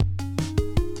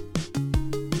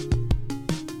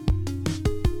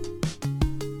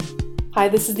Hi,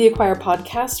 this is the Acquire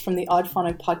Podcast from the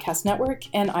Oddphonic Podcast Network,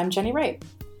 and I'm Jenny Wright.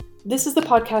 This is the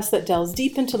podcast that delves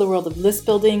deep into the world of list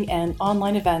building and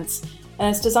online events, and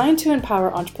it's designed to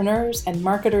empower entrepreneurs and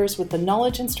marketers with the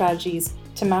knowledge and strategies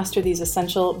to master these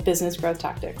essential business growth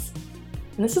tactics.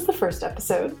 And this is the first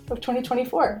episode of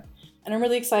 2024, and I'm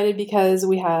really excited because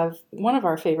we have one of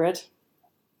our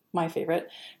my favorite,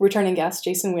 returning guest,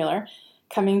 Jason Wiehler,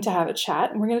 coming to have a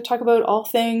chat, and we're going to talk about all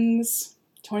things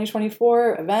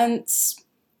 2024, events,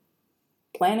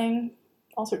 planning,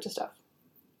 all sorts of stuff.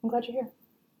 I'm glad you're here.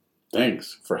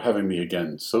 Thanks for having me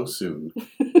again so soon.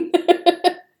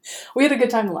 We had a good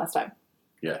time the last time.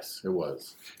 Yes, it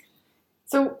was.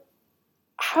 So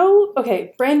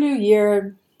brand new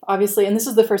year, obviously, and this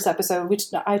is the first episode, which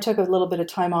I took a little bit of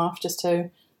time off just to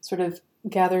sort of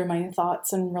gather my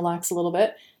thoughts and relax a little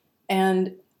bit.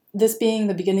 And this being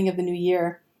the beginning of the new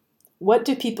year, what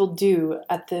do people do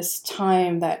at this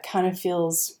time that kind of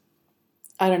feels,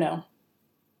 I don't know,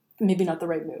 maybe not the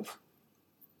right move?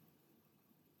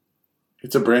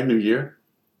 It's a brand new year?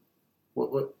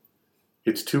 What?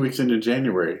 It's 2 weeks into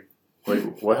January.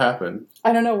 Like, what happened?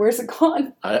 I don't know. Where's it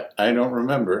gone? I don't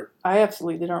remember. I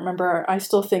absolutely don't remember. I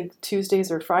still think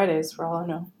Tuesdays or Fridays for all I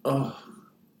know. Oh,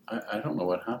 I don't know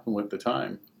what happened with the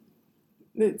time.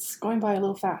 It's going by a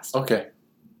little fast. Okay.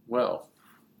 Well,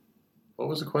 what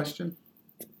was the question?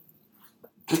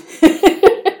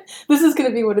 This is going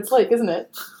to be what it's like, isn't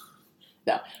it?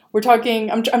 No, we're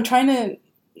talking, I'm trying to,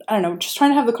 I don't know, just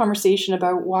trying to have the conversation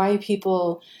about why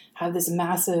people have this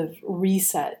massive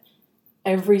reset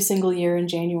every single year in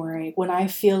January, when I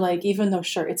feel like, even though,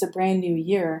 sure, it's a brand new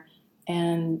year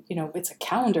and, it's a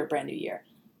calendar brand new year,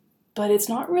 but it's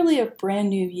not really a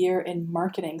brand new year in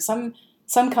marketing. Some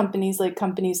companies, like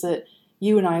companies that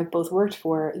you and I have both worked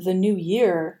for, the new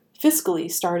year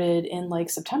fiscally started in like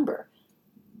September,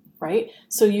 right?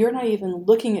 So you're not even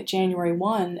looking at January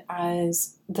 1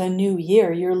 as the new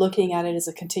year. You're looking at it as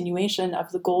a continuation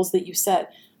of the goals that you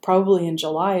set probably in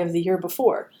July of the year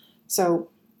before.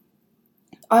 So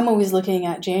I'm always looking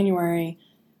at January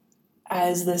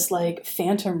as this like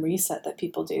phantom reset that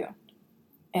people do.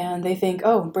 And they think,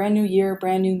 oh, brand new year,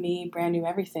 brand new me, brand new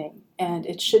everything. And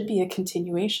it should be a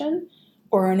continuation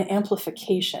or an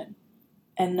amplification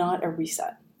and not a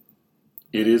reset.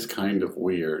 It is kind of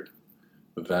weird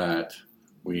that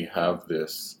we have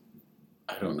this,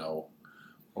 I don't know,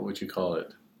 what would you call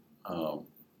it?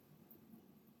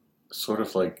 Sort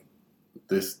of like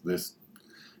this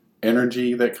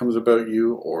energy that comes about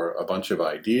you, or a bunch of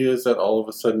ideas that all of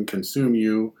a sudden consume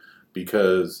you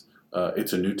because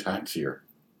it's a new tax year.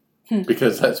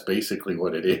 Because that's basically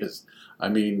what it is. I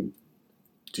mean,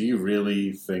 do you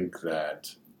really think that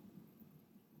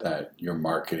your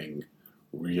marketing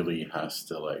really has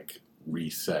to like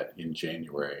reset in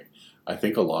January? I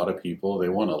think a lot of people, they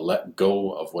want to let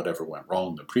go of whatever went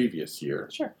wrong the previous year.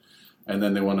 Sure. And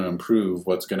then they want to improve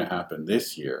what's going to happen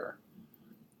this year.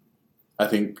 I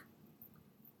think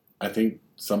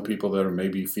some people that are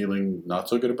maybe feeling not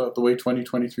so good about the way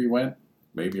 2023 went,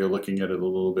 maybe are looking at it a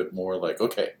little bit more like,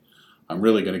 okay, I'm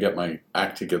really going to get my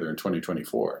act together in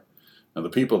 2024. Now, the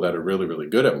people that are really, really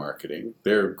good at marketing,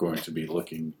 they're going to be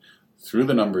looking through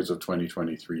the numbers of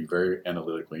 2023 very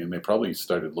analytically, and they probably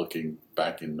started looking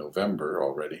back in November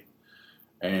already,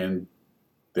 and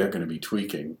they're going to be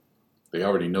tweaking. They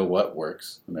already know what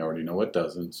works, and they already know what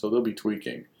doesn't, so they'll be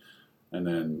tweaking. And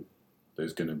then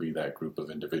there's going to be that group of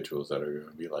individuals that are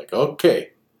going to be like,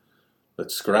 okay,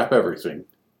 let's scrap everything.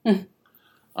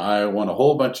 I want a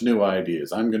whole bunch of new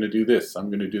ideas. I'm going to do this. I'm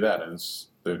going to do that. And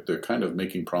they're kind of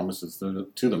making promises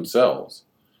to themselves.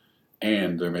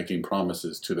 And they're making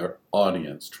promises to their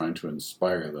audience, trying to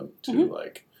inspire them to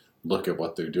like look at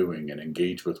what they're doing and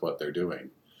engage with what they're doing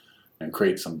and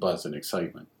create some buzz and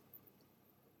excitement.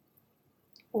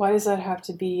 Why does that have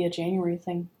to be a January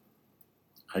thing?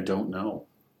 I don't know.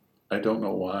 I don't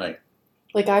know why.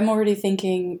 Like, I'm already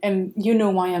thinking, and you know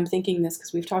why I'm thinking this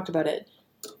because we've talked about it.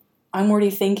 I'm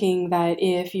already thinking that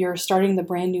if you're starting the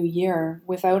brand new year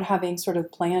without having sort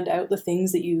of planned out the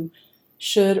things that you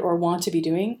should or want to be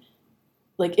doing,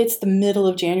 like, it's the middle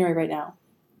of January right now.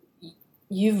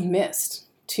 You've missed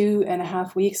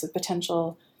 2.5 weeks of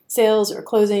potential sales or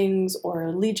closings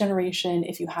or lead generation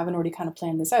if you haven't already kind of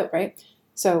planned this out, right?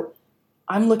 So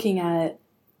I'm looking at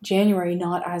January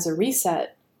not as a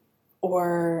reset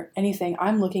or anything.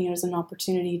 I'm looking at it as an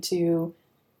opportunity to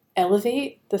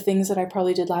elevate the things that I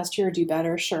probably did last year, do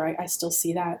better. Sure, I still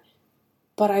see that.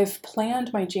 But I've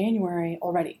planned my January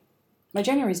already. My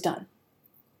January's done.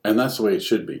 And that's the way it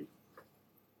should be.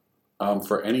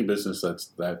 For any business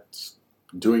that's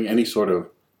doing any sort of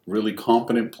really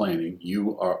competent planning,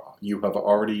 you have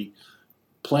already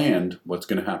planned what's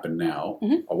going to happen now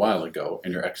Mhm. a while ago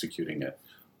and you're executing it.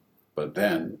 But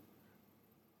then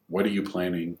what are you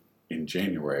planning in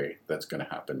January that's going to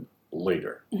happen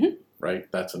later, Mhm.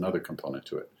 right? That's another component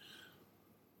to it.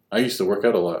 I used to work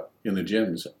out a lot in the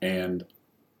gyms, and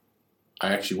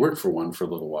I actually worked for one for a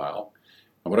little while.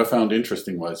 And what I found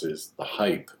interesting is the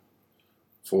hype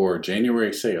for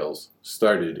January sales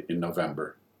started in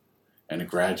November, and it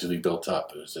gradually built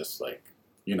up. It was just like,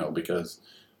 because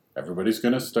everybody's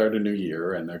going to start a new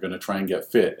year, and they're going to try and get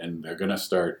fit, and they're going to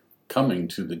start coming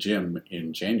to the gym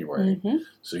in January. Mm-hmm.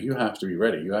 So you have to be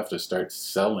ready. You have to start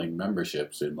selling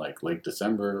memberships in like late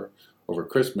December over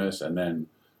Christmas, and then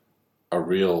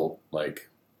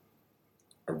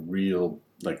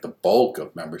the bulk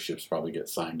of memberships probably get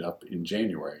signed up in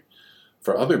January.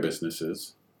 For other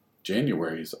businesses,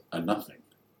 January is a nothing.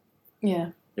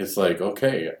 Yeah. It's like,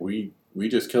 okay, we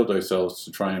just killed ourselves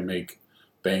to try and make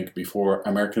bank before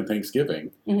American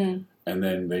Thanksgiving. Mm-hmm. And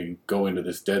then they go into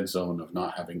this dead zone of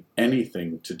not having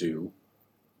anything to do,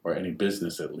 or any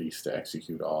business at least, to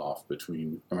execute off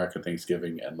between American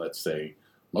Thanksgiving and, let's say,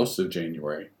 most of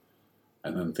January.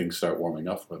 And then things start warming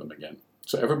up for them again.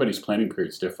 So everybody's planning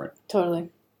period's different. Totally.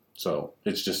 So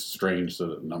it's just strange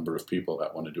the number of people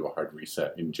that want to do a hard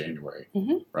reset in January,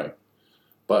 Mm-hmm. right?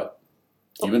 But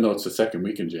even though it's the second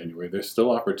week in January, there's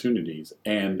still opportunities.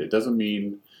 And it doesn't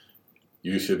mean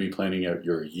you should be planning out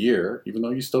your year, even though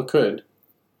you still could.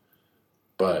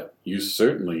 But you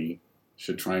certainly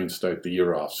should try and start the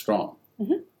year off strong.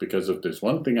 Mm-hmm. Because if there's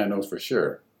one thing I know for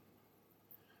sure,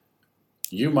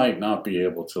 you might not be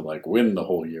able to win the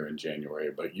whole year in January,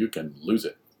 but you can lose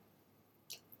it.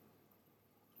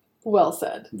 Well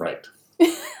said. Right.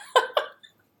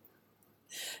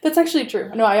 That's actually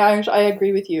true. No, I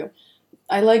agree with you.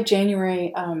 I like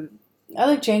January. I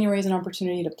like January as an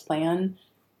opportunity to plan.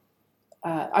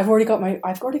 I've already got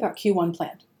Q1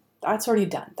 planned. That's already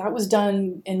done. That was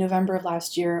done in November of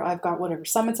last year. I've got whatever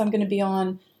summits I'm going to be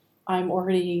on. I'm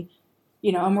already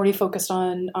focused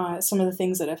on some of the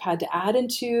things that I've had to add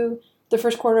into the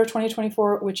first quarter of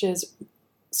 2024, which is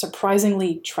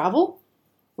surprisingly travel,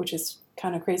 which is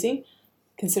kind of crazy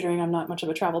considering I'm not much of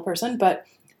a travel person. But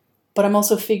I'm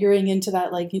also figuring into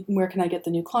that, where can I get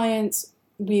the new clients?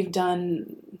 We've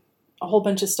done a whole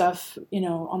bunch of stuff,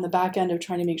 on the back end of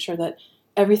trying to make sure that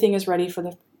everything is ready for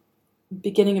the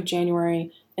beginning of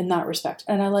January in that respect.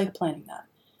 And I like planning that.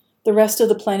 The rest of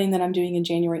the planning that I'm doing in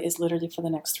January is literally for the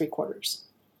next 3 quarters.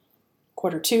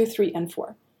 Quarter 2, 3, and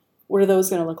 4. What are those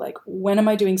going to look like? When am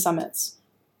I doing summits?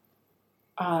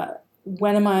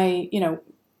 When am I,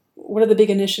 what are the big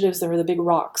initiatives that are the big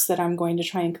rocks that I'm going to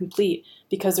try and complete?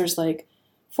 Because there's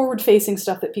forward-facing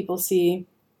stuff that people see,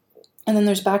 and then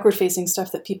there's backward-facing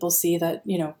stuff that people see that,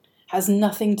 has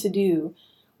nothing to do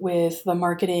with the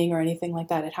marketing or anything like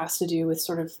that. It has to do with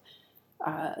sort of,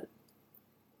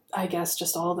 I guess,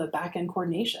 just all the back-end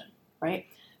coordination, right?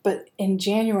 But in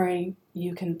January,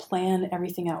 you can plan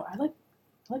everything out. I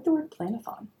like the word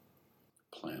planathon.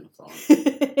 Planathon.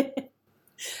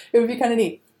 It would be kind of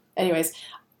neat. Anyways,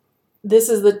 this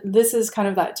is kind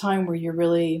of that time where you're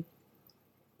really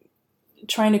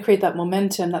trying to create that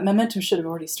momentum. That momentum should have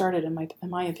already started, in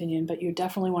my opinion, but you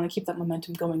definitely want to keep that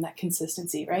momentum going, that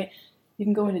consistency, right? You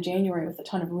can go into January with a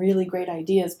ton of really great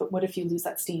ideas, but what if you lose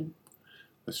that steam?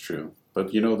 That's true.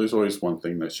 But there's always one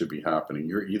thing that should be happening.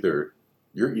 You're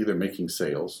either making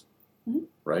sales, mm-hmm.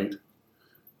 right?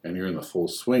 And you're in the full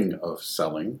swing of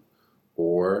selling,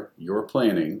 or you're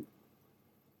planning,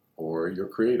 or you're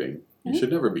creating. You mm-hmm.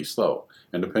 should never be slow.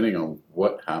 And depending on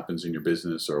what happens in your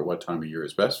business or what time of year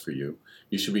is best for you,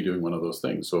 you should be doing one of those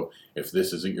things. So if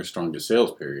this isn't your strongest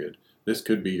sales period, this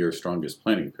could be your strongest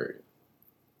planning period.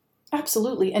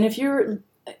 Absolutely. And if you're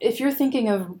thinking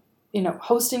of,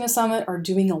 hosting a summit or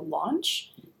doing a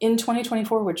launch in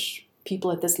 2024, which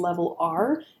people at this level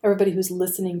are, everybody who's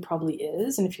listening probably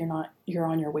is, and if you're not, you're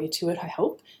on your way to it, I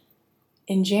hope.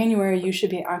 In January, you should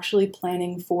be actually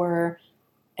planning for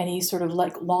any sort of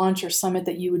launch or summit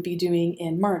that you would be doing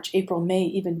in March, April, May,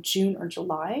 even June or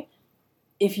July.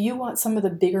 If you want some of the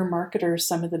bigger marketers,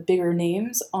 some of the bigger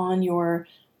names on your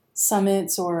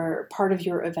summits or part of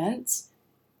your events,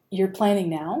 you're planning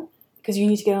now because you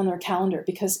need to get on their calendar.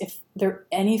 Because if they're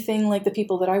anything like the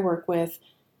people that I work with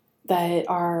that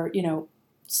are,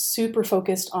 super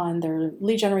focused on their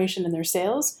lead generation and their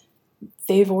sales,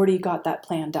 they've already got that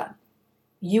plan done.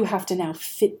 You have to now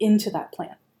fit into that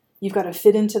plan. You've got to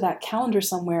fit into that calendar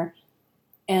somewhere,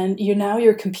 and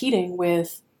you're competing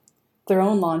with their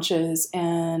own launches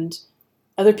and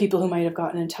other people who might have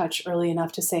gotten in touch early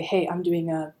enough to say, hey, I'm doing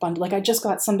a bundle. I just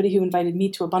got somebody who invited me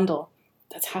to a bundle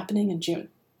that's happening in June.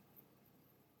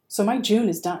 So my June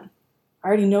is done. I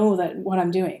already know that what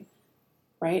I'm doing,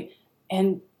 right?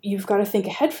 And you've got to think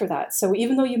ahead for that. So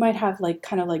even though you might have like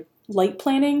kind of like light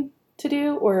planning to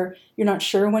do, or you're not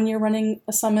sure when you're running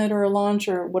a summit or a launch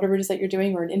or whatever it is that you're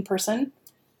doing, or an in-person,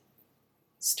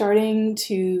 starting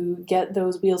to get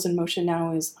those wheels in motion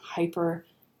now is hyper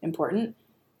important.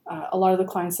 A lot of the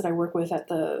clients that I work with at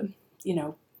the,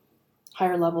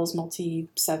 higher levels,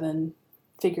 multi-7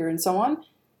 figure and so on,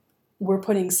 we're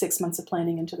putting 6 months of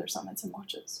planning into their summits and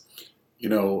launches.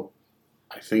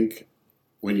 I think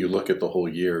when you look at the whole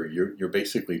year, you're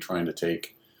basically trying to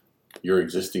take your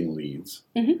existing leads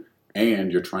mm-hmm.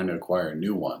 and you're trying to acquire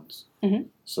new ones mm-hmm.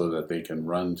 so that they can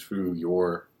run through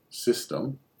your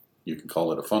system. You can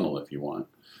call it a funnel if you want,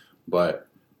 but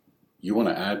you want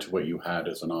to add to what you had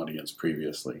as an audience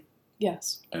previously.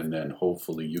 Yes. And then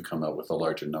hopefully you come out with a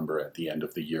larger number at the end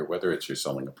of the year, whether it's you're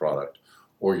selling a product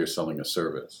or you're selling a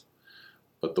service.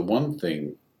 But the one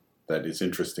thing that is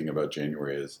interesting about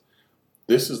January is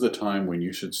this is the time when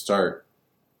you should start,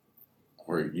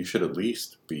 or you should at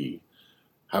least be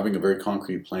having a very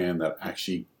concrete plan that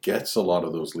actually gets a lot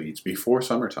of those leads before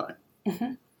summertime.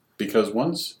 Mm-hmm. Because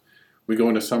once we go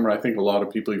into summer, I think a lot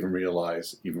of people even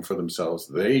realize, even for themselves,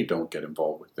 they don't get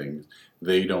involved with things.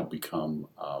 They don't become,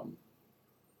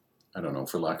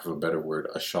 for lack of a better word,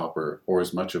 a shopper or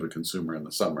as much of a consumer in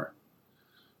the summer.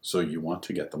 So you want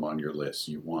to get them on your list.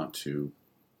 You want to...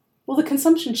 Well, the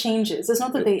consumption changes. It's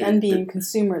not that they end being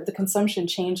consumer. The consumption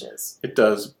changes. It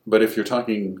does. But if you're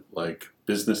talking like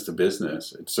business to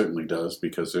business, it certainly does,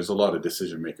 because there's a lot of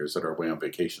decision makers that are away on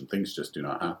vacation. Things just do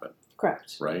not happen.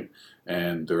 Correct. Right?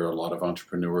 And there are a lot of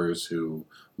entrepreneurs who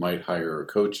might hire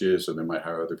coaches or they might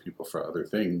hire other people for other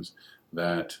things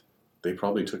that they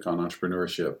probably took on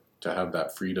entrepreneurship to have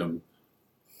that freedom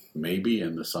maybe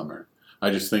in the summer.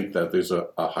 I just think that there's a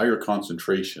higher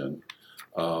concentration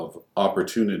of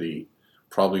opportunity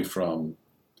probably from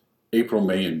April,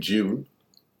 May, and June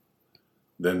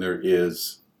than there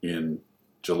is in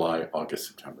July, August,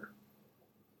 September.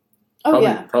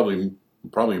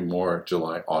 Probably more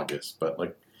July, August, but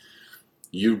like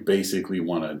you basically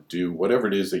want to do whatever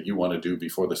it is that you want to do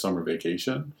before the summer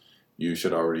vacation. You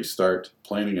should already start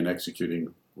planning and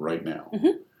executing right now.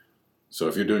 Mm-hmm. So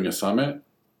if you're doing a summit,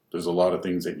 there's a lot of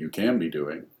things that you can be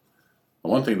doing.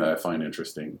 And one thing that I find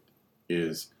interesting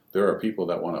is there are people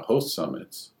that want to host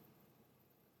summits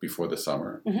before the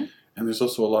summer. Mm-hmm. And there's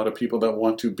also a lot of people that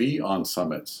want to be on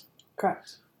summits.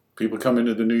 Correct. People come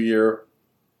into the new year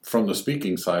from the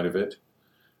speaking side of it,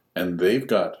 and they've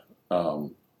got,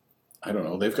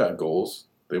 they've got goals.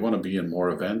 They want to be in more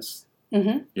events,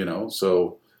 mm-hmm.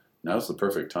 So now's the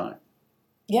perfect time.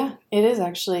 Yeah, it is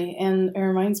actually. And it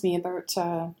reminds me about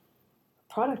a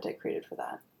product I created for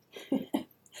that.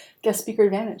 Guest Speaker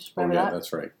Advantage. Remember that?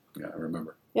 That's right. Yeah, I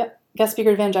remember. Yep. Guest Speaker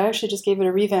Advantage. I actually just gave it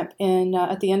a revamp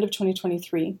at the end of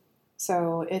 2023.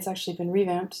 So it's actually been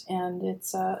revamped and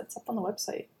it's up on the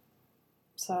website.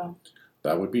 So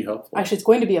that would be helpful. Actually, it's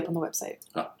going to be up on the website.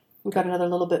 Ah. We've got another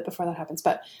little bit before that happens.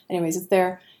 But anyways, it's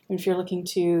there. And if you're looking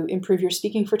to improve your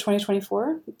speaking for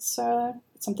 2024, it's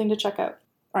something to check out.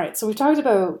 All right. So we've talked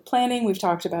about planning. We've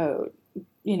talked about,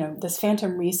 this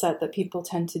phantom reset that people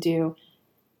tend to do.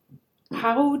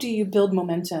 How do you build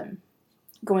momentum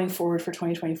going forward for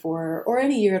 2024 or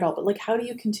any year at all? But like, how do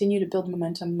you continue to build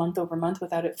momentum month over month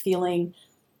without it feeling,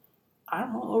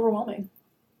 overwhelming?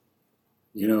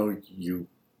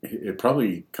 It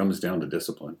probably comes down to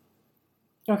discipline.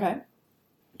 Okay.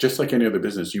 Just like any other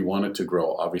business, you want it to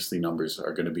grow. Obviously, numbers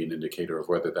are going to be an indicator of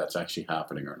whether that's actually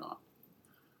happening or not.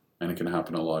 And it can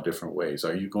happen in a lot of different ways.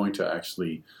 Are you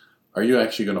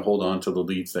actually going to hold on to the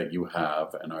leads that you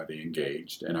have, and are they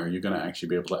engaged? And are you going to actually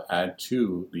be able to add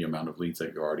to the amount of leads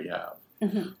that you already have?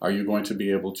 Mm-hmm. Are you going to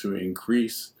be able to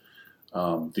increase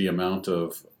the amount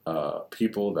of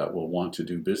people that will want to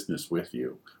do business with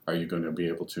you? Are you going to be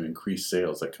able to increase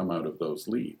sales that come out of those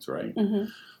leads, right? Mm-hmm.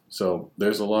 So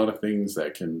there's a lot of things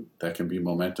that can be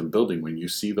momentum building when you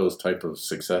see those type of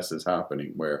successes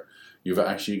happening, where you've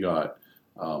actually got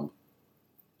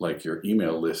like your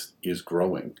email list is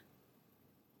growing,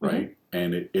 right? Mm-hmm.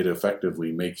 And it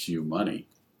effectively makes you money.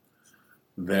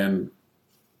 Then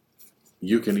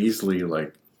you can easily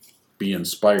be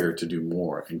inspired to do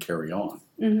more and carry on.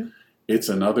 Mm-hmm. It's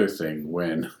another thing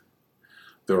when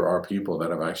there are people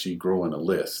that have actually grown a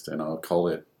list, and I'll call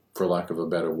it, for lack of a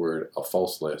better word, a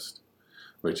false list,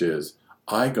 which is,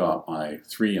 I got my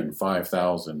 3,000 and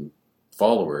 5,000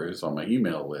 followers on my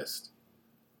email list,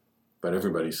 but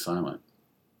everybody's silent.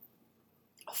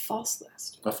 A false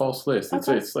list. A false list.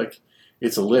 Okay.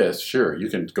 It's a list. Sure, you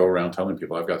can go around telling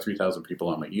people I've got 3,000 people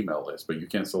on my email list, but you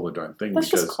can't sell a darn thing. That's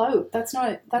just clout. That's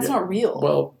not real.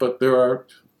 Well, but there are,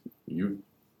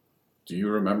 Do you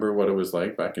remember what it was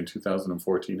like back in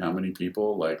 2014? How many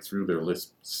people like threw their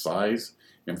list size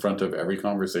in front of every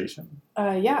conversation?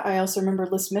 Yeah, I also remember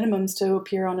list minimums to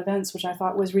appear on events, which I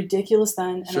thought was ridiculous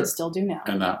then, and I Sure. still do now.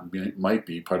 And that might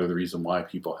be part of the reason why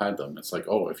people had them. It's like,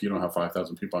 oh, if you don't have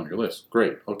 5,000 people on your list,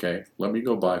 great. Okay, let me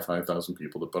go buy 5,000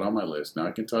 people to put on my list. Now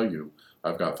I can tell you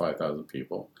I've got 5,000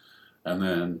 people. And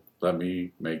then let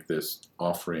me make this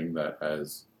offering that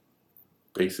has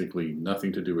basically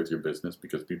nothing to do with your business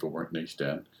because people weren't niched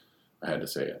in. I had to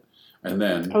say it. And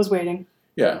then, I was waiting.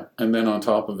 yeah, and then on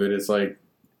top of it, it's like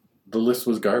the list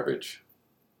was garbage.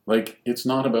 Like, it's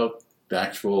not about the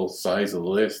actual size of the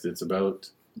list, it's about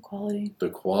Quality. the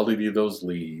quality of those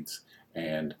leads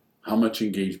and how much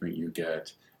engagement you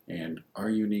get. And are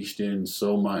you niched in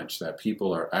so much that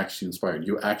people are actually inspired?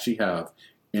 You actually have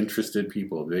interested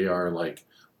people. They are like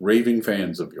raving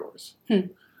fans of yours.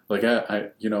 Like,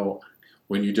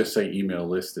 when you just say email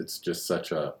list, it's just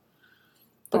such a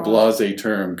blasé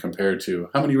term compared to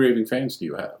how many raving fans do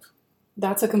you have?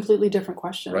 That's a completely different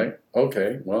question. Right?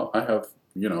 Okay, well, I have,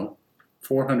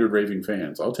 400 raving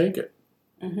fans. I'll take it.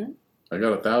 Mm-hmm. I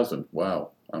got 1,000.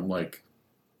 Wow.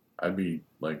 I'd be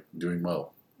like doing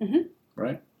well. Mm-hmm.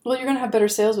 Right? Well, you're going to have better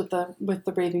sales with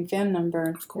the raving fan number.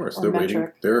 Of course. Or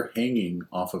metric. They're hanging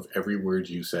off of every word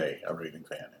you say, a raving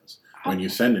fan is. When you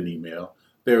send an email,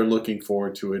 they're looking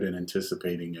forward to it and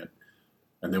anticipating it,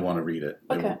 and they want to read it.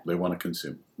 They want to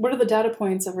consume. What are the data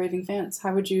points of raving fans?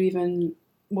 How would you even,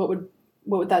 what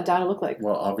would that data look like?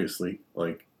 Well, obviously,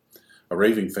 like a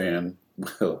raving fan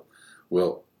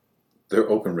will their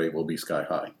open rate will be sky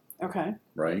high. Okay.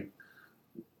 Right?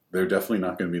 They're definitely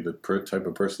not going to be the type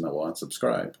of person that will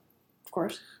unsubscribe. Of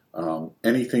course.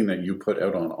 Anything that you put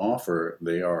out on offer,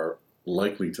 they are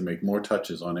likely to make more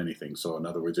touches on anything. So in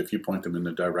other words, if you point them in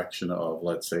the direction of,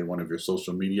 let's say, one of your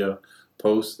social media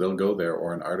posts, they'll go there,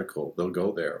 or an article, they'll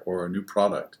go there, or a new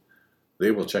product.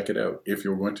 They will check it out. If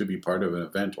you're going to be part of an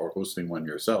event or hosting one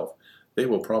yourself, they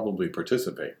will probably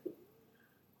participate.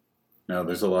 Now,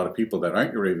 there's a lot of people that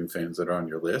aren't your raving fans that are on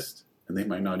your list, and they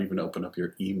might not even open up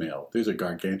your email. There's a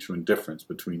gargantuan difference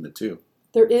between the two.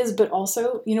 There is, but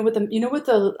also, you know what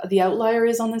the outlier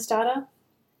is on this data?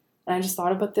 And I just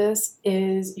thought about this,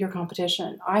 is your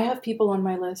competition. I have people on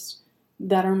my list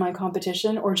that are my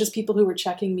competition, or just people who are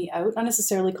checking me out. Not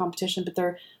necessarily competition, but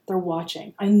they're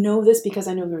watching. I know this because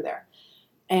I know they're there.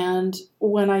 And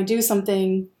when I do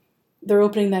something, they're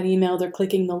opening that email, they're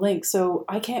clicking the link. So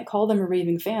I can't call them a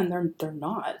raving fan. They're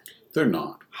not. They're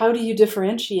not. How do you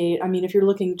differentiate? I mean, if you're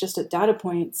looking just at data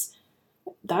points,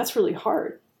 that's really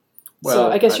hard. Well,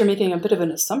 so I guess you're making a bit of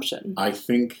an assumption. I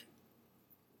think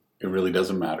it really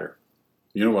doesn't matter.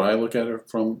 You know what I look at it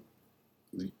from?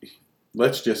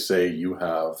 Let's just say you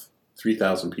have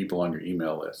 3,000 people on your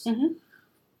email list. Mm-hmm.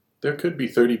 There could be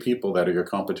 30 people that are your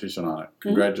competition on it.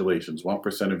 Congratulations.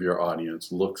 1% of your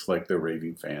audience looks like they're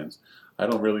raving fans. I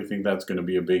don't really think that's going to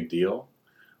be a big deal,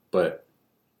 but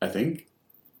I think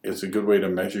it's a good way to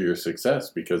measure your success,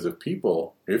 because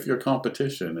if your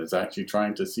competition is actually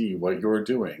trying to see what you're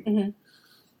doing,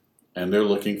 and they're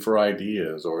looking for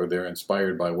ideas, or they're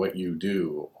inspired by what you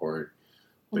do, or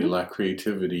they lack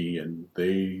creativity and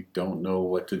they don't know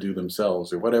what to do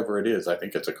themselves, or whatever it is, I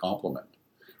think it's a compliment,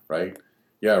 right?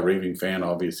 Yeah, a raving fan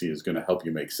obviously is going to help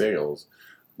you make sales,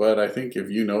 but I think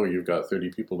if you've got 30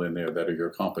 people in there that are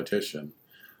your competition,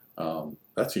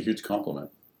 that's a huge compliment.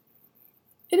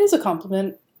 It is a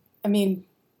compliment. I mean,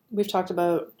 we've talked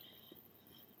about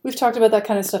that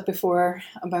kind of stuff before,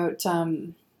 about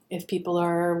if people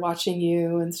are watching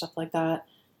you and stuff like that.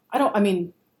 I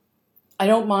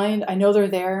don't mind. I know they're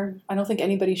there. I don't think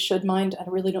anybody should mind. I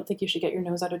really don't think you should get your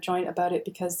nose out of joint about it,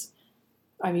 because,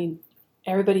 I mean,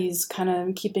 everybody's kind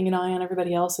of keeping an eye on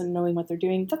everybody else and knowing what they're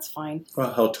doing. That's fine.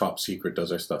 Well, how top secret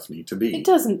does our stuff need to be? It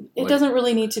doesn't. It doesn't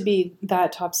really need to be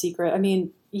that top secret. I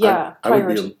mean, yeah,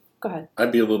 priority. Go ahead.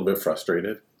 I'd be a little bit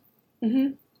frustrated.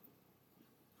 Mm-hmm.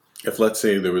 If, let's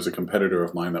say, there was a competitor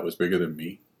of mine that was bigger than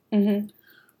me,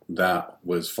 that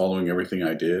was following everything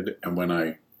I did, and when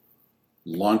I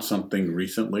launched something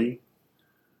recently,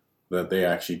 that they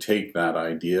actually take that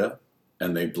idea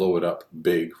and they blow it up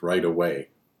big right away,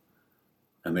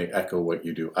 and they echo what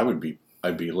you do, I'd be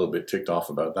a little bit ticked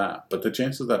off about that. But the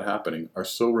chances of that happening are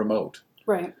so remote.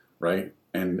 Right. Right?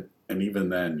 And even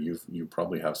then, you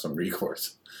probably have some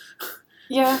recourse.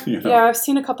 Yeah, yeah, I've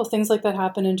seen a couple things like that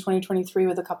happen in 2023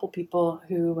 with a couple people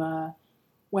who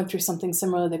went through something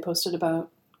similar. They posted about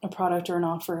a product or an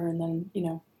offer, and then,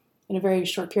 in a very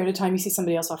short period of time, you see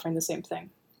somebody else offering the same thing.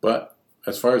 But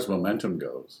as far as momentum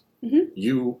goes,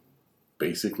 you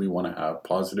basically want to have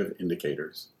positive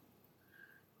indicators.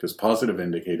 because positive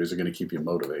indicators are going to keep you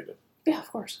motivated. Yeah,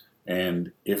 of course.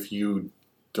 And if you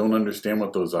don't understand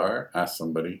what those are, ask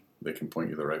somebody. They can point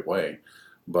you the right way.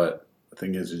 But the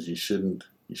thing is you shouldn't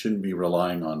be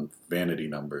relying on vanity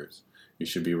numbers. You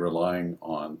should be relying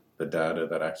on the data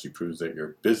that actually proves that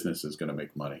your business is going to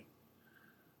make money,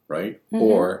 right? Mm-hmm.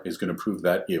 Or is going to prove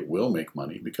that it will make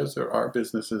money, because there are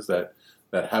businesses that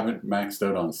haven't maxed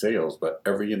out on sales, but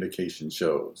every indication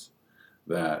shows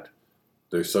that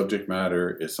their subject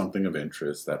matter is something of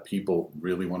interest, that people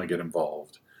really want to get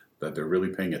involved, that they're really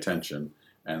paying attention,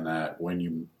 and that when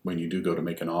you do go to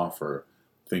make an offer,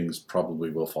 things probably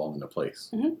will fall into place.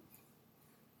 Mm-hmm.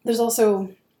 There's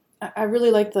also, I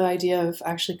really like the idea of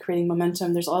actually creating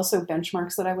momentum. There's also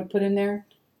benchmarks that I would put in there.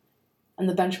 And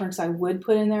the benchmarks I would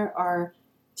put in there are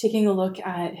taking a look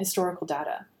at historical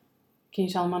data. Can you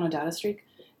tell I'm on a data streak?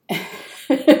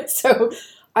 So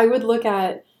I would look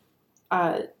at,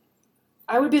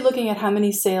 I would be looking at how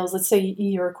many sales, let's say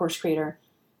you're a course creator.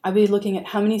 I'd be looking at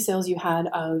how many sales you had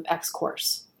of X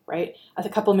course, right? A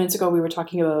couple of minutes ago, we were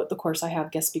talking about the course I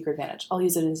have, Guest Speaker Advantage. I'll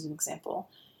use it as an example.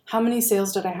 How many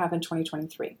sales did I have in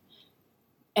 2023?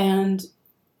 And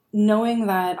knowing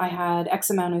that I had X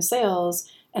amount of sales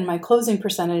and my closing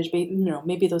percentage,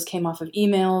 maybe those came off of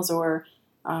emails or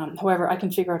however, I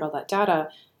can figure out all that data,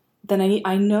 then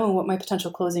I know what my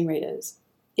potential closing rate is.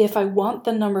 If I want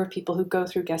the number of people who go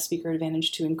through Guest Speaker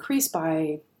Advantage to increase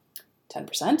by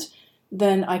 10%,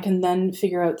 then I can then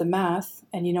figure out the math,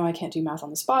 and I can't do math on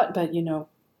the spot, but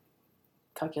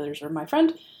calculators are my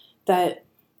friend, that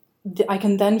I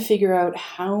can then figure out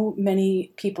how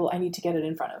many people I need to get it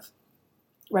in front of,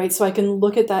 right? So I can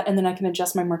look at that and then I can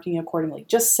adjust my marketing accordingly.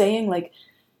 Just saying, like,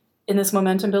 in this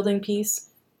momentum building piece,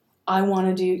 I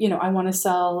want to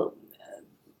sell,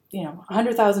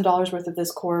 $100,000 worth of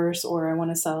this course, or I want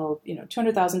to sell,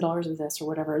 $200,000 of this or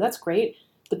whatever. That's great.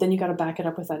 But then you got to back it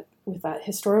up with that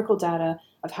historical data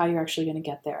of how you're actually going to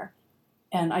get there.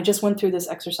 And I just went through this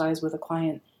exercise with a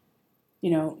client,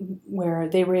 where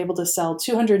they were able to sell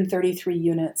 233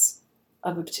 units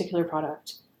of a particular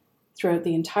product throughout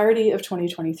the entirety of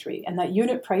 2023. And that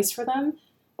unit price for them,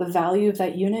 the value of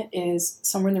that unit is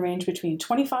somewhere in the range between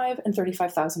 $25,000 and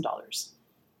 $35,000.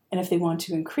 And if they want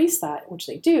to increase that, which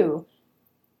they do,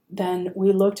 then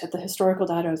we looked at the historical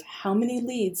data of how many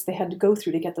leads they had to go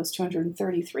through to get those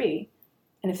 233.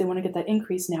 And if they want to get that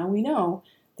increase, now we know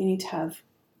they need to have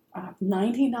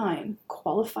 99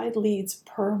 qualified leads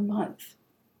per month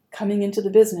coming into the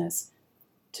business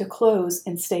to close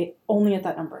and stay only at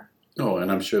that number. Oh,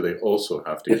 and I'm sure they also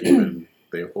have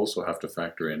to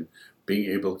factor in being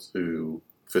able to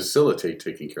facilitate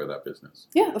taking care of that business.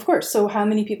 Yeah, of course. So how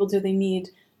many people do they need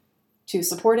to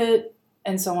support it,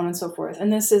 and so on and so forth.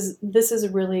 And this is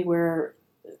really where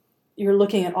you're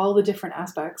looking at all the different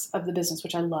aspects of the business,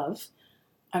 which I love.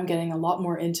 I'm getting a lot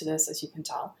more into this, as you can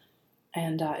tell.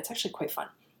 And it's actually quite fun.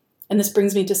 And this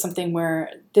brings me to something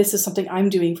where this is something I'm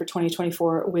doing for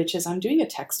 2024, which is I'm doing a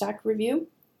tech stack review.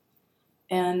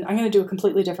 And I'm going to do a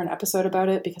completely different episode about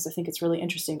it because I think it's really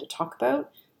interesting to talk about.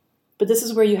 But this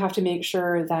is where you have to make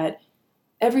sure that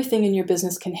everything in your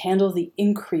business can handle the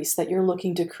increase that you're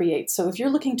looking to create. So if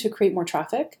you're looking to create more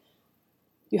traffic,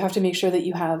 you have to make sure that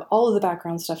you have all of the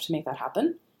background stuff to make that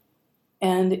happen.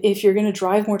 And if you're going to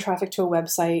drive more traffic to a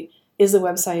website, is the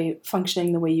website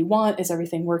functioning the way you want? Is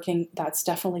everything working? That's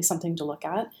definitely something to look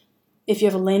at. If you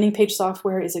have a landing page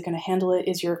software, is it going to handle it?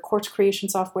 Is your course creation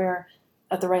software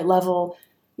at the right level?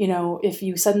 If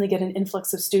you suddenly get an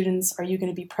influx of students, are you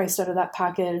going to be priced out of that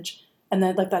package? And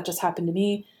then, like, that just happened to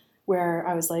me, where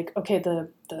I was like, okay, the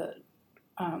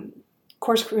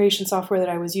course creation software that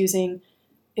I was using,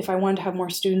 if I wanted to have more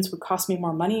students, would cost me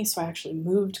more money. So I actually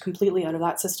moved completely out of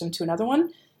that system to another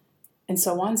one, and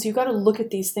so on. So you've got to look at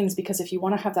these things, because if you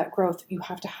want to have that growth, you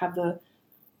have to have the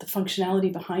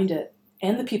functionality behind it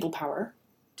and the people power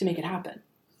to make it happen.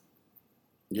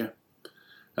 Yeah.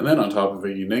 And then on top of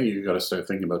it, you got to start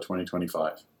thinking about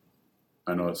 2025.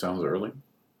 I know it sounds early,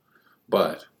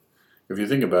 but if you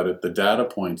think about it, the data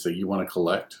points that you want to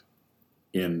collect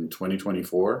in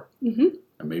 2024, mm-hmm.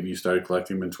 and maybe you started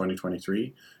collecting them in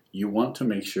 2023, you want to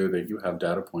make sure that you have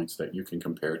data points that you can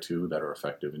compare to that are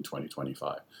effective in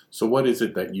 2025. So what is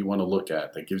it that you want to look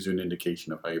at that gives you an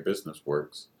indication of how your business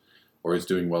works or is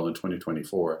doing well in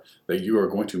 2024 that you are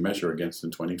going to measure against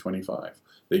in 2025,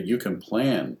 that you can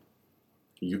plan,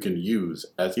 you can use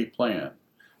as a plan,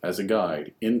 as a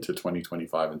guide into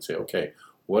 2025 and say, okay,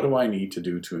 what do I need to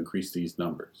do to increase these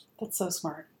numbers? That's so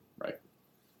smart. Right.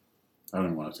 I don't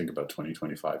even want to think about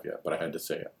 2025 yet, but I had to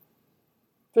say it.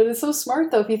 But it's so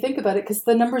smart, though, if you think about it, because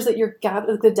the numbers that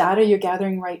the data you're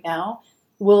gathering right now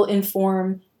will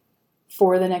inform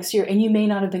for the next year, and you may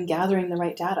not have been gathering the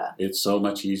right data. It's so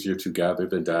much easier to gather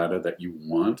the data that you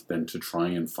want than to try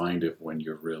and find it when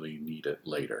you really need it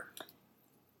later.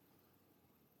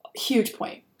 Huge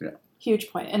point. Yeah. Huge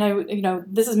point. And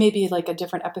this is maybe like a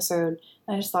different episode.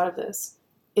 I just thought of this,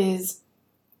 is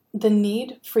the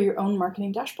need for your own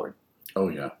marketing dashboard. Oh,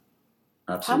 yeah.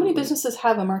 Absolutely. How many businesses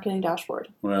have a marketing dashboard?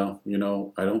 Well,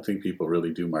 I don't think people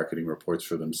really do marketing reports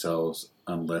for themselves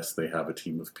unless they have a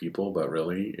team of people. But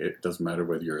really, it doesn't matter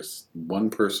whether you're one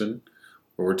person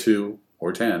or 2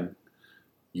 or 10.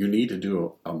 You need to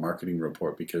do a marketing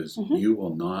report because you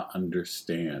will not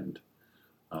understand,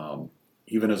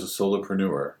 even as a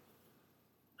solopreneur,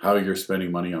 how you're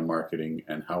spending money on marketing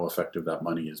and how effective that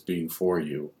money is being for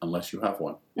you unless you have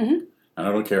one. And I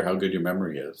don't care how good your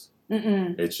memory is.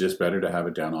 It's just better to have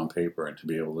it down on paper and to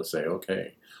be able to say,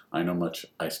 okay, I know how much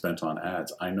I spent on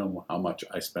ads. I know how much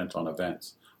I spent on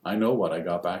events. I know what I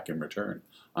got back in return.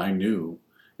 I knew,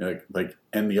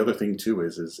 and the other thing too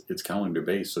is it's calendar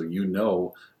based, so you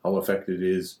know how effective it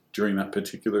is during that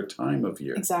particular time of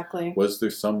year. Exactly. Was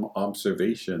there some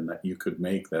observation that you could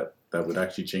make that would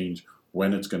actually change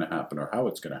when it's going to happen or how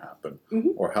it's going to happen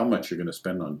or how much you're going to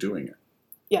spend on doing it?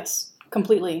 Yes,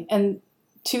 completely. And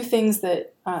 2 things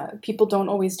that people don't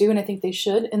always do, and I think they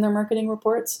should in their marketing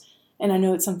reports, and I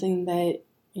know it's something that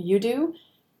you do,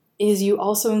 is you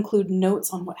also include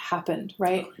notes on what happened,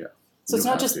 right? Oh, yeah. So it's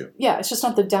not just, it's just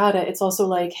not the data. It's also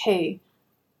like, hey,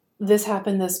 this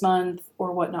happened this month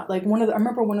or whatnot. Like I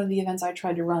remember one of the events I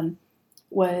tried to run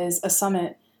was a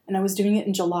summit, and I was doing it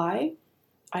in July.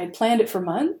 I had planned it for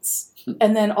months,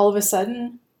 and then all of a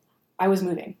sudden I was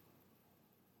moving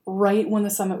right when the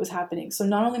summit was happening. So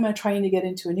not only am I trying to get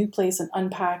into a new place and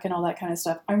unpack and all that kind of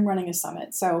stuff, I'm running a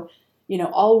summit. So,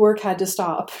 all work had to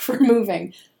stop for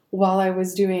moving while I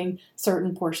was doing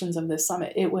certain portions of this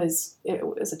summit. It was a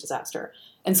disaster.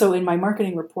 And so in my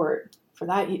marketing report for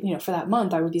that, for that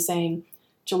month, I would be saying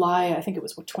July, I think it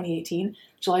was 2018,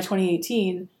 July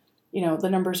 2018, the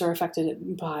numbers are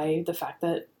affected by the fact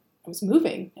that I was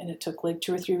moving and it took like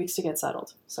 2 or 3 weeks to get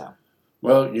settled. So,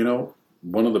 well,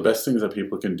 one of the best things that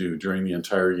people can do during the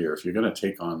entire year, if you're going to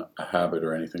take on a habit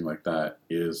or anything like that,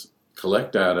 is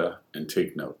collect data and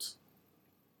take notes.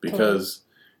 Because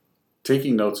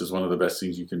taking notes is one of the best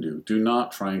things you can do. Do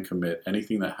not try and commit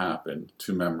anything that happened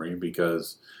to memory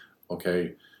because,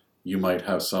 you might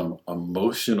have some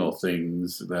emotional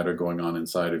things that are going on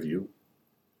inside of you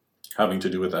having to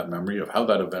do with that memory of how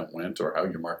that event went or how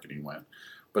your marketing went.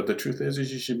 But the truth is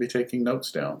you should be taking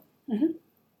notes down.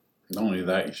 Not only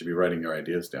that, you should be writing your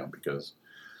ideas down because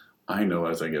I know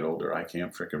as I get older, I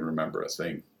can't freaking remember a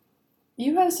thing.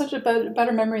 You have such a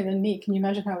better memory than me. Can you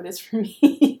imagine how it is for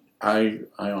me? I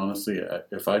honestly,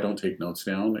 if I don't take notes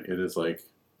down, it is like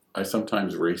I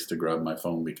sometimes race to grab my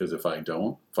phone because if I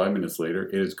don't, 5 minutes later,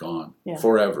 it is gone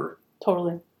forever.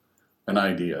 Totally. An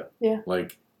idea. Yeah.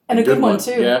 Like and a good one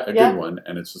too. Yeah, a good one.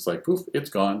 And it's just like, poof, it's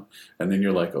gone. And then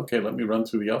you're like, okay, let me run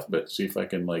through the alphabet, see if I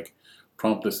can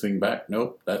prompt this thing back.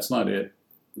 Nope, that's not it.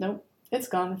 Nope, it's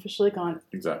gone, officially gone.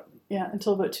 Exactly. Yeah,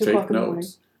 until about 2 o'clock in the morning.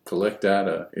 Collect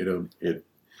data.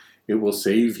 It will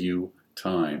save you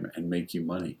time and make you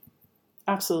money.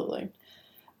 Absolutely.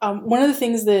 One of the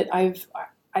things that I've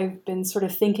been sort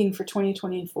of thinking for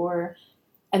 2024,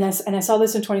 and I saw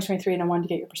this in 2023, and I wanted to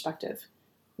get your perspective,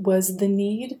 was the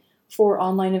need for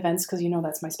online events, because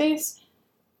that's my space,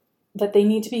 that they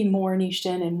need to be more niched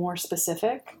in and more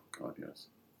specific. Oh, God, yes.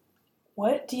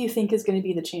 What do you think is going to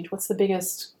be the change? What's the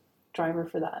biggest driver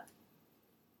for that?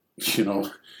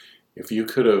 If you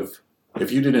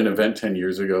did an event 10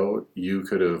 years ago, you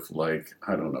could have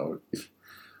I don't know,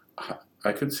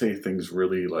 I could say things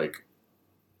really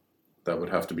that would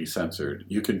have to be censored.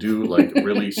 You could do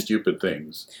really stupid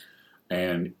things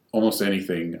and almost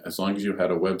anything as long as you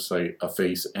had a website, a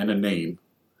face, and a name.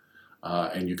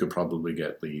 And you could probably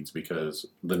get leads because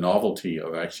the novelty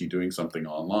of actually doing something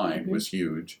online was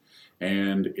huge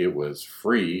and it was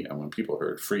free. And when people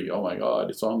heard free, oh my God,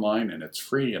 it's online and it's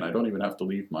free and I don't even have to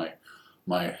leave my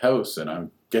house and I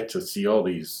get to see all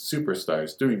these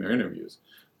superstars doing their interviews.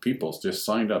 People just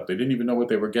signed up. They didn't even know what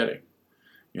they were getting,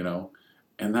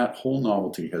 and that whole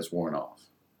novelty has worn off.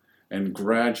 And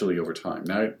gradually over time,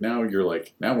 now you're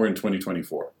now we're in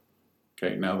 2024.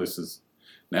 Okay, now it's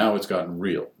gotten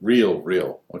real.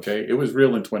 Okay, it was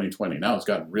real in 2020. Now it's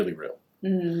gotten really real.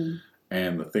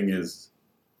 And the thing is,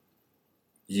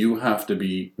 you have to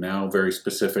be now very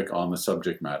specific on the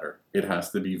subject matter. It has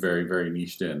to be very, very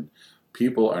niched in.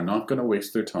 People are not going to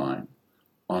waste their time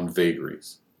on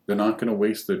vagaries. They're not going to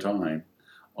waste their time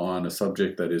on a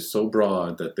subject that is so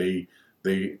broad that they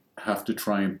have to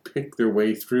try and pick their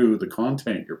way through the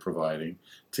content you're providing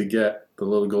to get the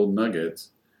little gold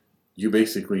nuggets. You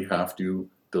basically have to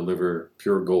deliver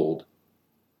pure gold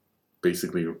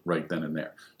basically right then and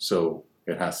there. So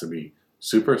it has to be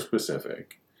super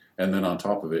specific. And then on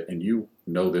top of it, and you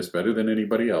know this better than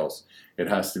anybody else, it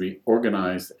has to be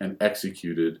organized and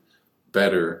executed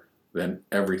better than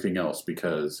everything else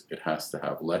because it has to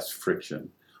have less friction.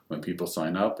 When people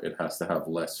sign up, it has to have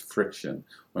less friction.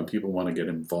 When people want to get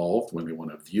involved, when they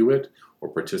want to view it or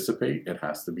participate, it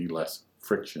has to be less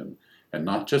friction. And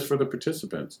not just for the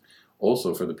participants,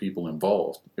 also for the people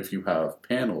involved. If you have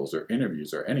panels or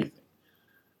interviews or anything,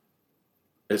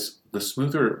 the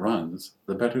smoother it runs,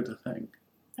 the better the thing.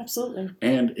 Absolutely.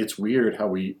 And it's weird how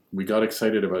we got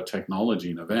excited about technology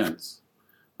and events,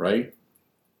 right?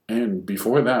 And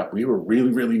before that, we were really,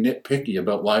 really nitpicky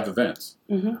about live events.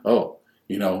 Mm-hmm. Oh,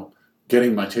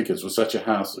 getting my tickets was such a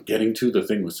hassle. Getting to the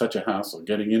thing was such a hassle.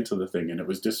 Getting into the thing, and it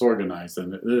was disorganized.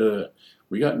 And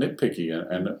we got nitpicky.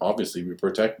 And obviously,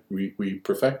 we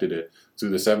perfected it through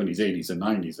the 70s, 80s, and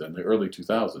 90s, and the early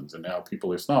 2000s. And now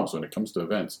people are snobs when it comes to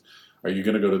events. Are you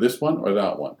going to go to this one or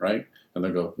that one, right? And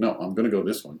they go, no, I'm going to go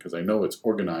this one because I know it's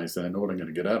organized and I know what I'm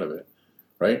going to get out of it,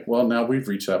 right? Well, now we've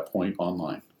reached that point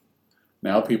online.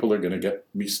 Now people are going to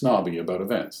be snobby about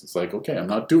events. It's like, okay, I'm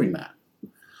not doing that.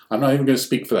 I'm not even going to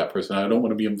speak for that person. I don't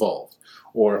want to be involved.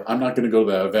 Or I'm not going to go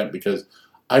to that event because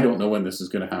I don't know when this is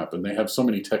going to happen. They have so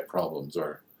many tech problems.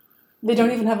 Or they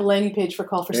don't even have a landing page for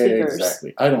call for speakers.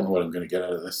 Exactly. I don't know what I'm going to get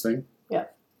out of this thing. Yeah.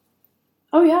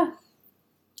 Oh, yeah.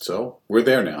 So we're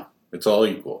there now. It's all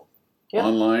equal. Yep.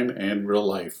 Online and real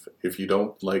life. If you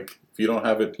don't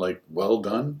have it well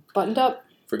done, buttoned up,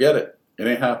 forget it. It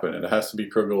ain't happening. It has to be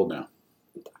pure gold now.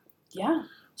 Yeah.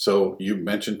 So you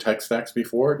mentioned tech stacks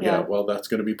before. Yeah. Well, that's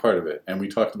going to be part of it. And we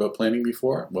talked about planning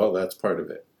before. Well, that's part of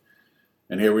it.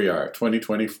 And here we are,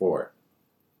 2024.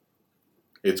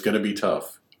 It's going to be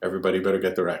tough. Everybody better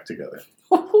get their act together.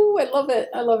 Oh, I love it.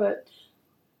 I love it.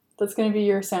 That's going to be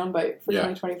your soundbite for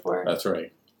 2024. That's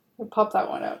right. Pop that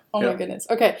one out. Oh my goodness.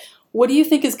 Okay. What do you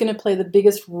think is going to play the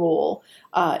biggest role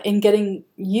in getting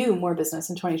you more business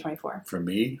in 2024? For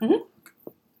me? Mm-hmm.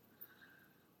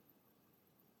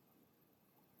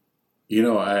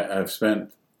 I've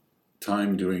spent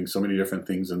time doing so many different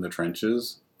things in the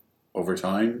trenches over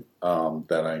time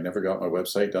that I never got my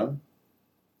website done.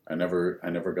 I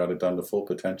never got it done to full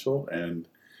potential. And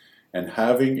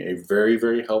having a very,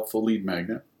 very helpful lead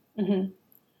magnet, mm-hmm.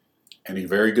 and a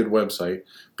very good website,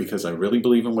 because I really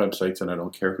believe in websites and I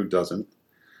don't care who doesn't.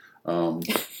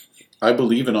 I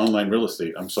believe in online real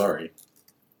estate. I'm sorry.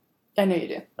 I know you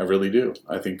do. I really do.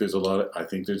 I think there's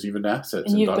even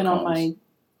assets. And you've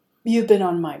been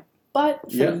on my butt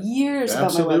for years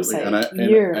absolutely. About my website.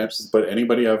 Years. But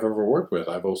anybody I've ever worked with,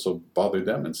 I've also bothered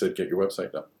them and said, get your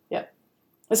website done. Yeah.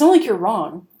 It's not like you're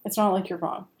wrong.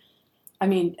 I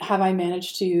mean, have I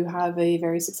managed to have a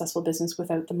very successful business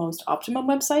without the most optimum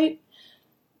website?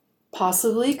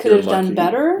 Possibly. Could have done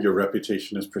better. Your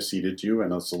reputation has preceded you,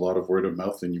 and it's a lot of word of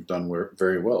mouth, and you've done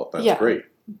very well. That's great.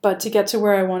 But to get to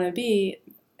where I want to be,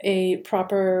 a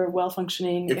proper,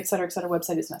 well-functioning, et cetera,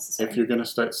 website is necessary. If you're going to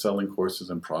start selling courses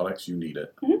and products, you need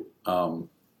it. Mm-hmm.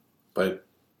 But,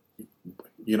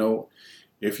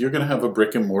 if you're going to have a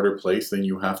brick and mortar place, then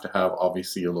you have to have,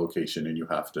 obviously, a location, and you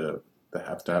have to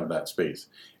have that space.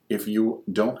 If you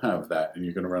don't have that and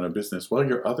you're going to run a business, well,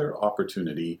 your other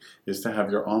opportunity is to have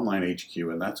your online HQ,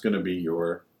 and that's going to be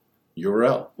your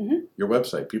URL, mm-hmm. your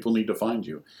website. People need to find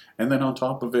you. And then on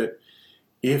top of it,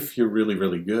 if you're really,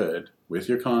 really good with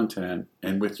your content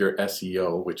and with your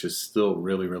SEO, which is still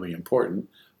really, really important,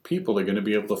 people are going to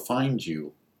be able to find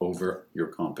you over your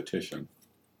competition.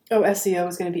 Oh,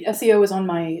 SEO is on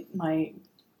my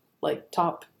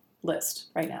top list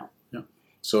right now.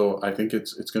 So I think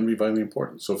it's going to be vitally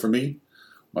important. So for me,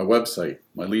 my website,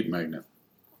 my lead magnet,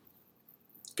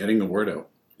 getting the word out.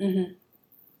 Mm-hmm.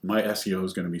 My SEO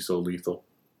is going to be so lethal.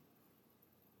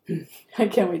 I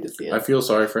can't wait to see it. I feel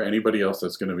sorry for anybody else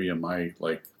that's going to be in my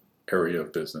area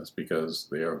of business because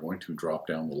they are going to drop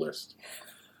down the list.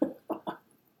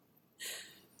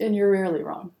 And you're rarely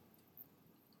wrong.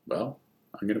 Well,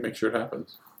 I'm going to make sure it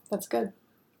happens. That's good.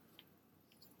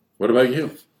 What about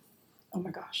you? Oh my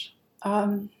gosh.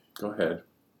 Go ahead.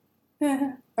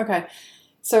 Okay.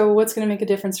 So what's going to make a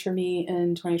difference for me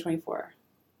in 2024?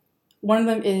 One of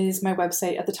them is my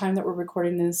website. At the time that we're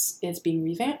recording this, it's being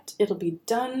revamped. It'll be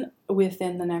done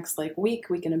within the next week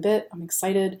and a bit. I'm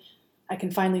excited. I can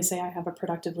finally say I have a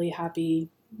productively happy,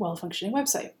 well-functioning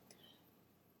website.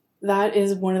 That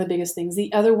is one of the biggest things.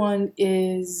 The other one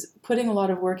is putting a lot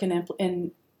of work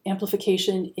in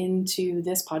amplification into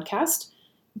this podcast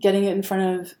getting it in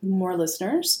front of more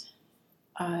listeners.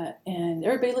 And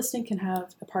everybody listening can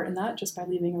have a part in that just by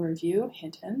leaving a review,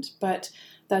 hint, hint. But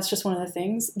that's just one of the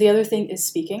things. The other thing is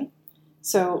speaking.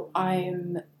 So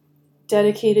I'm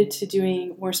dedicated to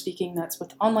doing more speaking. That's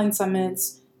with online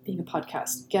summits, being a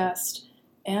podcast guest,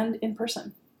 and in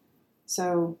person.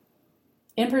 So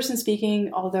in-person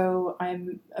speaking, although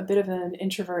I'm a bit of an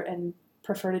introvert and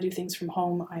prefer to do things from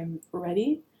home, I'm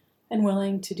ready and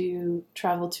willing to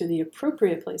travel to the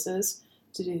appropriate places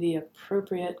to do the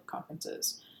appropriate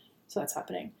conferences. So that's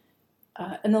happening.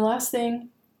 And the last thing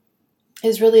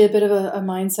is really a bit of a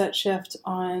mindset shift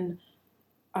on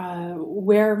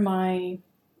where my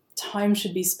time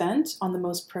should be spent on the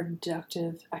most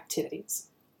productive activities.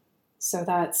 So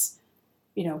that's,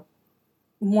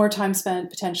 more time spent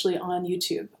potentially on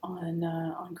YouTube,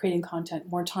 on creating content,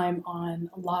 more time on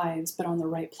lives, but on the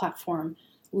right platform,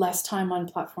 less time on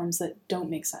platforms that don't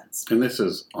make sense. And this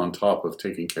is on top of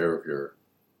taking care of your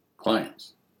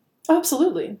clients.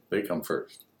 Absolutely. They come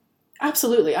first.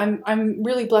 Absolutely. I'm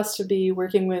really blessed to be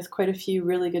working with quite a few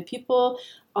really good people.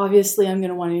 Obviously, I'm going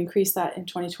to want to increase that in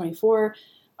 2024.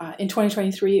 In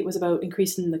 2023, it was about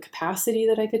increasing the capacity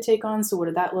that I could take on. So what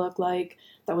did that look like?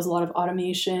 That was a lot of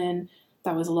automation.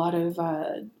 That was a lot of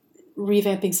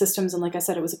revamping systems. And like I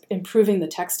said, it was improving the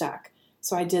tech stack.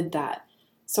 So I did that.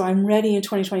 So I'm ready in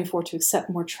 2024 to accept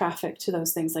more traffic to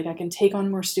those things. Like I can take on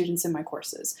more students in my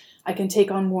courses. I can take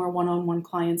on more one-on-one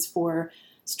clients for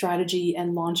strategy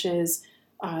and launches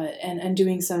and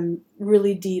doing some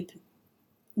really deep,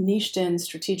 niched-in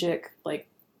strategic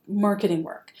marketing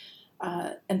work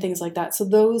and things like that. So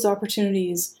those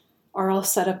opportunities are all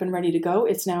set up and ready to go.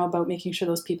 It's now about making sure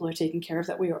those people are taken care of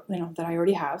that that I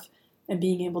already have, and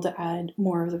being able to add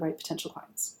more of the right potential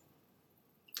clients.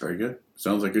 Very good.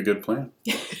 Sounds like a good plan.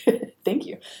 Thank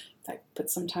you. I put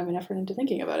some time and effort into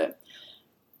thinking about it.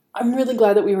 I'm really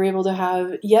glad that we were able to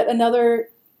have yet another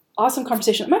awesome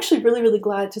conversation. I'm actually really, really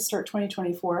glad to start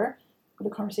 2024 with a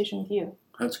conversation with you.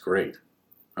 That's great.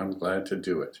 I'm glad to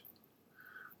do it.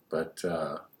 But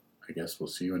I guess we'll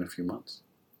see you in a few months.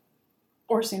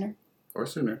 Or sooner. Or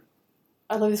sooner.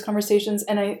 I love these conversations,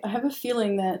 and I have a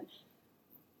feeling that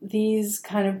these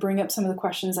kind of bring up some of the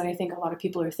questions that I think a lot of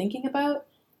people are thinking about,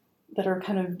 that are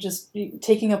kind of just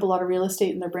taking up a lot of real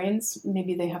estate in their brains.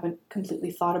 Maybe they haven't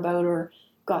completely thought about or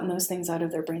gotten those things out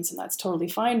of their brains, and that's totally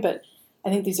fine, but I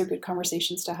think these are good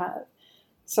conversations to have.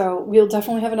 So we'll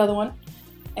definitely have another one.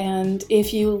 And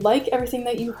if you like everything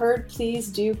that you heard, please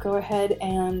do go ahead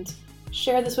and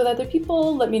share this with other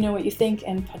people. Let me know what you think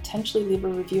and potentially leave a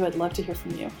review. I'd love to hear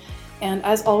from you. And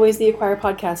as always, the Acquire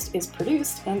podcast is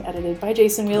produced and edited by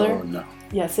Jason Wiehler. Oh, no.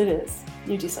 Yes, it is.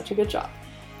 You do such a good job.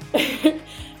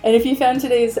 And if you found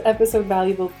today's episode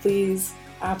valuable, please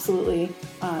absolutely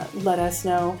let us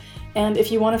know. And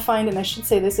if you want to find, and I should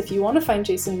say this, if you want to find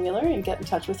Jason Wiehler and get in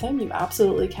touch with him, you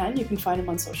absolutely can. You can find him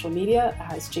on social media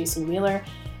as Jason Wiehler,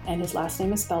 and his last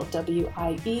name is spelled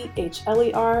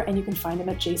Wiehler, and you can find him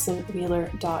at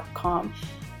jasonwiehler.com.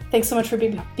 Thanks so much for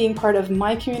being part of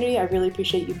my community. I really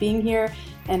appreciate you being here.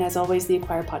 And as always, the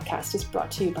Acquire podcast is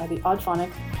brought to you by the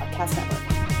Oddphonic Podcast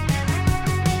Network.